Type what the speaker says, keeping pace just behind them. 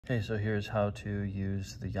Okay, so here's how to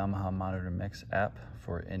use the Yamaha Monitor Mix app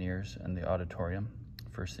for in-ears and the Auditorium.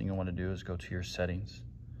 First thing you want to do is go to your settings.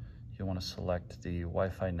 You want to select the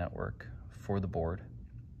Wi-Fi network for the board.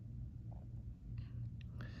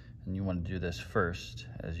 And you want to do this first,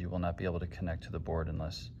 as you will not be able to connect to the board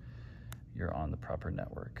unless you're on the proper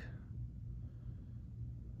network.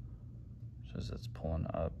 So as it's pulling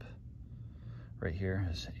up, right here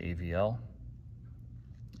is AVL.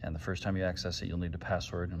 And the first time you access it, you'll need a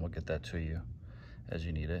password, and we'll get that to you as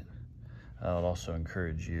you need it. I'll also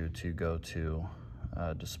encourage you to go to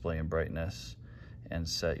display and brightness and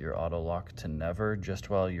set your auto lock to never just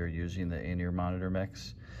while you're using the in-ear monitor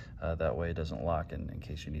mix. That way it doesn't lock, and in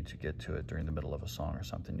case you need to get to it during the middle of a song or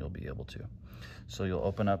something, you'll be able to. So you'll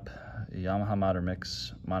open up Yamaha Monitor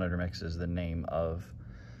Mix. Monitor Mix is the name of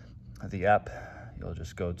the app. You'll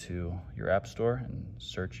just go to your app store and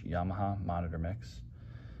search Yamaha Monitor Mix.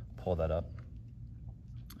 Pull that up,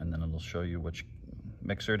 and then it'll show you which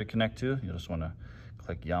mixer to connect to. You'll just want to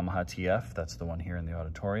click Yamaha TF. That's the one here in the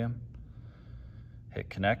Auditorium.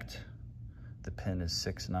 Hit connect. The pin is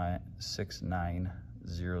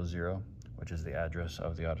 6900, which is the address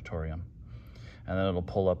of the Auditorium. And then it'll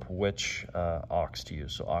pull up which aux to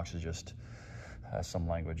use. So aux is just some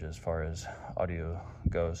language as far as audio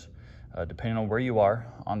goes. Depending on where you are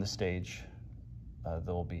on the stage,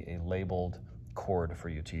 there will be a labeled cord for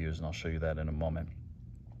you to use, and I'll show you that in a moment.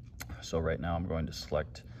 So right now I'm going to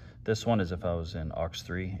select this one as if I was in aux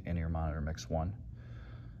 3 in-ear monitor mix 1.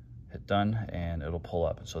 Hit done, and it'll pull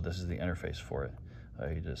up. So this is the interface for it.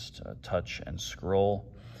 You just touch and scroll.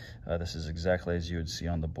 This is exactly as you would see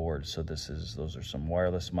on the board. So those are some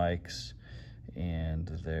wireless mics, and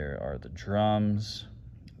there are the drums,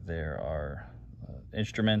 there are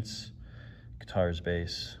instruments, guitars,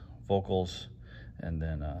 bass, vocals, and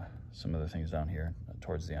then some other things down here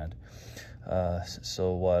towards the end.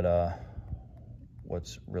 So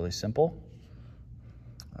what's really simple,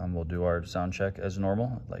 we'll do our sound check as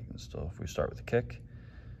normal. So if we start with the kick,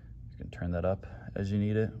 you can turn that up as you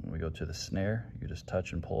need it. When we go to the snare, you just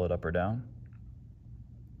touch and pull it up or down.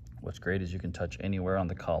 What's great is you can touch anywhere on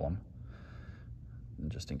the column, and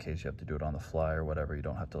just in case you have to do it on the fly or whatever, you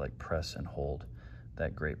don't have to like press and hold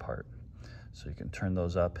that great part. So you can turn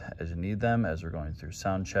those up as you need them as we're going through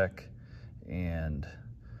sound check and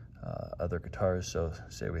other guitars. So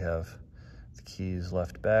say we have the keys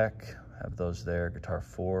left back, have those there. Guitar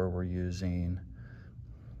 4 we're using,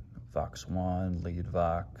 Vox 1, lead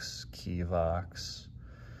Vox, key Vox,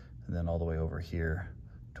 and then all the way over here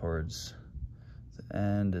towards the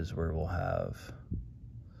end is where we'll have,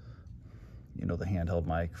 you know, the handheld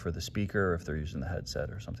mic for the speaker, or if they're using the headset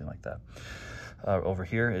or something like that. Over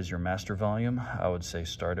here is your master volume. I would say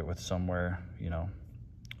start it with somewhere, you know,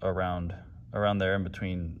 around there in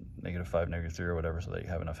between -5, -3 or whatever, so that you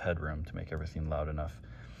have enough headroom to make everything loud enough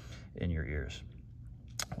in your ears.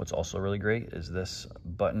 What's also really great is this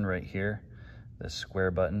button right here, this square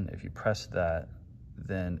button. If you press that,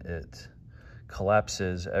 then it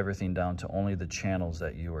collapses everything down to only the channels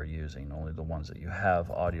that you are using, only the ones that you have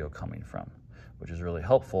audio coming from, which is really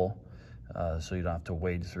helpful. So you don't have to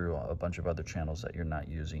wade through a bunch of other channels that you're not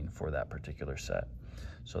using for that particular set.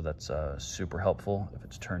 So that's super helpful. If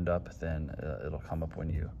it's turned up, then it'll come up when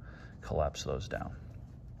you collapse those down.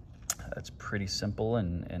 It's pretty simple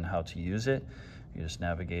in how to use it. You just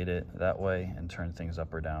navigate it that way and turn things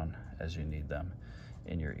up or down as you need them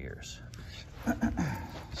in your ears.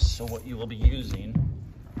 So what you will be using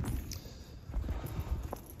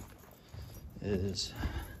is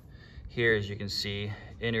here, as you can see,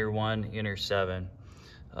 in-ear 1, in-ear 7,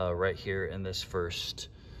 right here in this first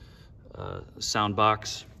sound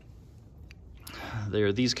box. They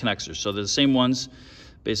are these connectors. So they're the same ones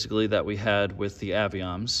basically that we had with the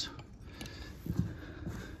Avioms.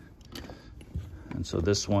 And so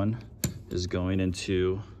this one is going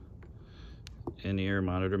into in-ear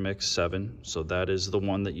monitor mix 7. So that is the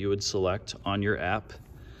one that you would select on your app,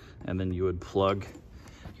 and then you would plug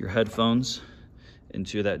your headphones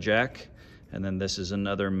into that jack, and then this is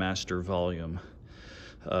another master volume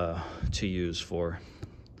to use for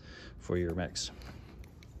your mix.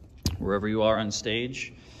 Wherever you are on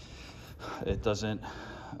stage, it doesn't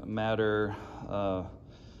matter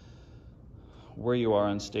where you are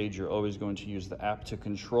on stage, you're always going to use the app to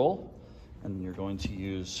control, and you're going to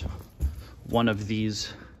use one of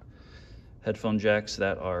these headphone jacks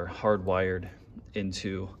that are hardwired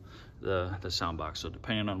into the sound box. So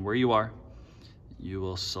depending on where you are, you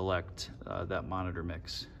will select that monitor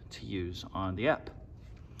mix to use on the app.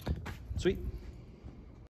 Sweet.